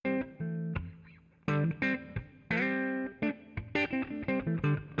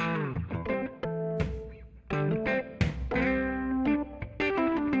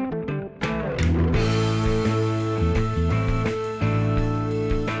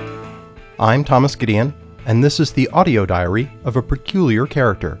I'm Thomas Gideon, and this is the audio diary of a peculiar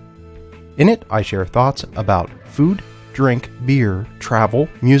character. In it, I share thoughts about food, drink, beer, travel,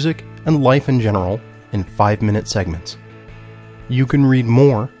 music, and life in general in 5-minute segments. You can read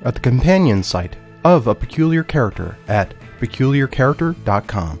more at the companion site of A Peculiar Character at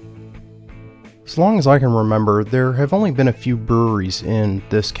peculiarcharacter.com. As long as I can remember, there have only been a few breweries in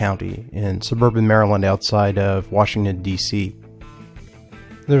this county, in suburban Maryland outside of Washington, D.C.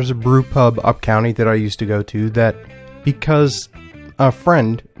 There's a brew pub up county that I used to go to that, because a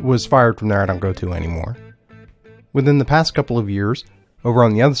friend was fired from there, I don't go to anymore. Within the past couple of years, over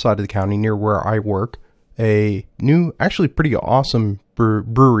on the other side of the county near where I work, a new, actually pretty awesome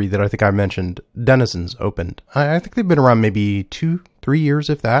brewery that I think I mentioned, Denizens, opened. I think they've been around maybe 2-3 years,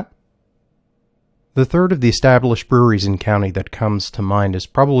 if that. The third of the established breweries in county that comes to mind is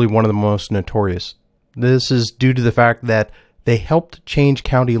probably one of the most notorious. This is due to the fact that they helped change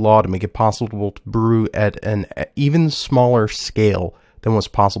county law to make it possible to brew at an even smaller scale than was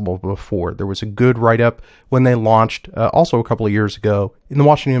possible before. There was a good write-up when they launched, also a couple of years ago, in the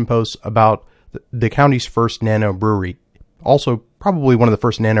Washington Post about the county's first nano brewery. Also, probably one of the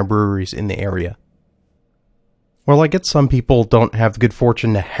first nano breweries in the area. Well, I guess some people don't have the good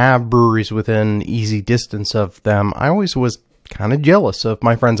fortune to have breweries within easy distance of them. I always was kind of jealous of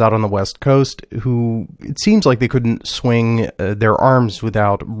my friends out on the West Coast who it seems like they couldn't swing their arms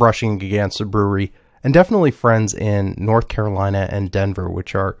without brushing against a brewery, and definitely friends in North Carolina and Denver,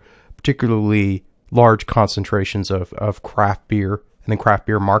 which are particularly large concentrations of craft beer and the craft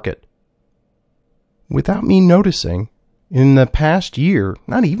beer market. Without me noticing, in the past year,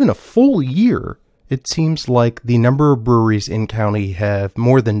 not even a full year, it seems like the number of breweries in county have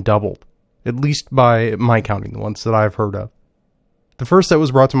more than doubled, at least by my counting, the ones that I've heard of. The first that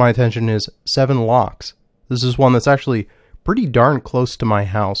was brought to my attention is Seven Locks. This is one that's actually pretty darn close to my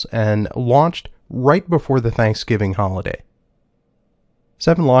house and launched right before the Thanksgiving holiday.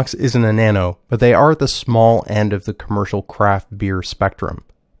 Seven Locks isn't a nano, but they are at the small end of the commercial craft beer spectrum.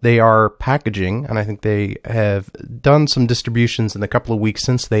 They are packaging, and I think they have done some distributions in the couple of weeks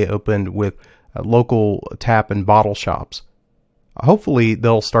since they opened with local tap and bottle shops. Hopefully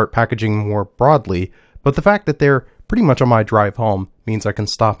they'll start packaging more broadly, but the fact that they're pretty much on my drive home means I can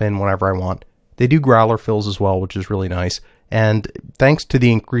stop in whenever I want. They do growler fills as well, which is really nice, and thanks to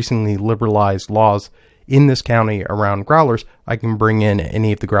the increasingly liberalized laws in this county around growlers, I can bring in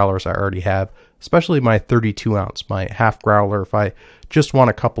any of the growlers I already have, especially my 32 ounce, my half growler if I just want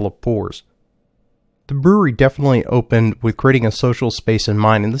a couple of pours. The brewery definitely opened with creating a social space in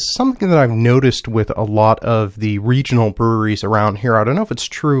mind, and this is something that I've noticed with a lot of the regional breweries around here. I don't know if it's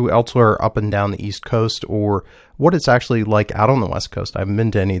true elsewhere up and down the East Coast or what it's actually like out on the West Coast. I haven't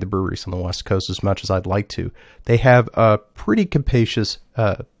been to any of the breweries on the West Coast as much as I'd like to. They have a pretty capacious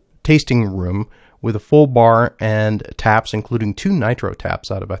tasting room with a full bar and taps, including 2 nitro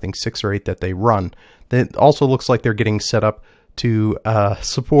taps out of, I think, 6 or 8 that they run. It also looks like they're getting set up to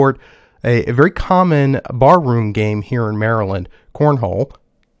support a very common barroom game here in Maryland, cornhole.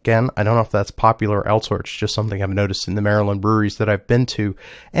 Again, I don't know if that's popular elsewhere. It's just something I've noticed in the Maryland breweries that I've been to.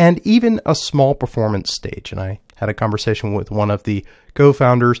 And even a small performance stage. And I had a conversation with one of the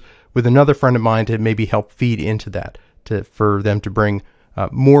co-founders with another friend of mine to maybe help feed into that, for them to bring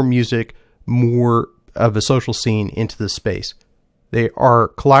more music, more of a social scene into the space. They are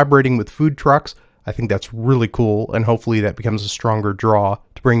collaborating with food trucks. I think that's really cool, and hopefully that becomes a stronger draw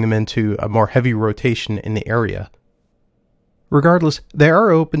to bring them into a more heavy rotation in the area. Regardless, they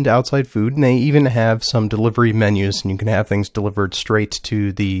are open to outside food, and they even have some delivery menus, and you can have things delivered straight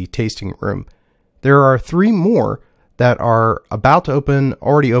to the tasting room. There are 3 more that are about to open,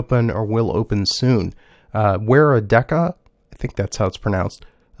 already open, or will open soon. Weradeca, I think that's how it's pronounced.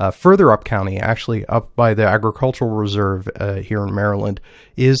 Further up county, actually up by the Agricultural Reserve here in Maryland,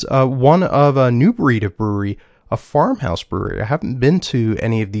 is one of a new breed of brewery, a farmhouse brewery. I haven't been to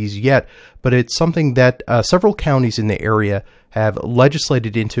any of these yet, but it's something that several counties in the area have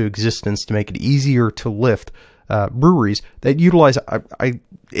legislated into existence to make it easier to lift breweries that utilize at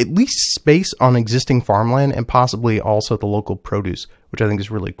least space on existing farmland and possibly also the local produce, which I think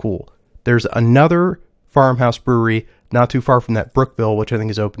is really cool. There's another farmhouse brewery not too far from that, Brookville, which I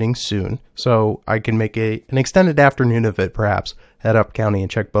think is opening soon. So I can make an extended afternoon of it, perhaps, head up county and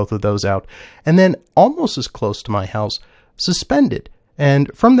check both of those out. And then almost as close to my house, Suspended.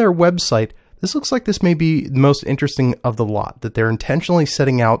 And from their website, this looks like this may be the most interesting of the lot, that they're intentionally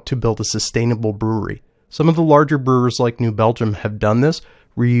setting out to build a sustainable brewery. Some of the larger brewers like New Belgium have done this,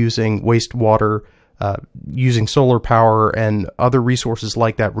 reusing wastewater, using solar power and other resources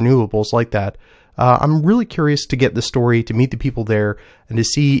like that, renewables like that, I'm really curious to get the story, to meet the people there, and to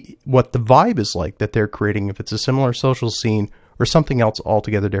see what the vibe is like that they're creating, if it's a similar social scene or something else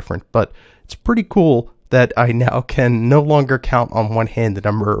altogether different. But it's pretty cool that I now can no longer count on one hand the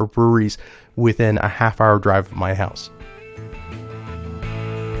number of breweries within a half-hour drive of my house.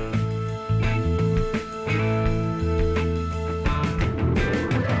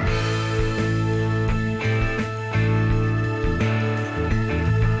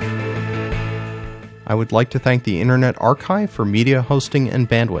 I would like to thank the Internet Archive for media hosting and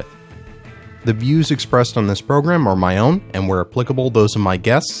bandwidth. The views expressed on this program are my own, and where applicable, those of my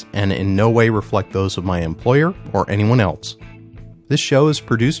guests, and in no way reflect those of my employer or anyone else. This show is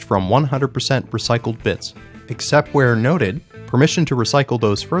produced from 100% recycled bits. Except where noted, permission to recycle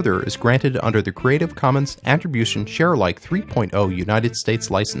those further is granted under the Creative Commons Attribution Sharealike 3.0 United States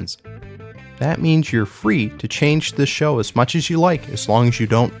license. That means you're free to change this show as much as you like, as long as you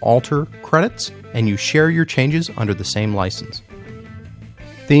don't alter credits and you share your changes under the same license.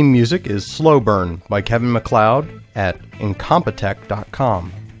 Theme music is Slow Burn by Kevin MacLeod at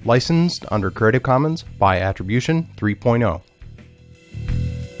Incompetech.com, licensed under Creative Commons by Attribution 3.0.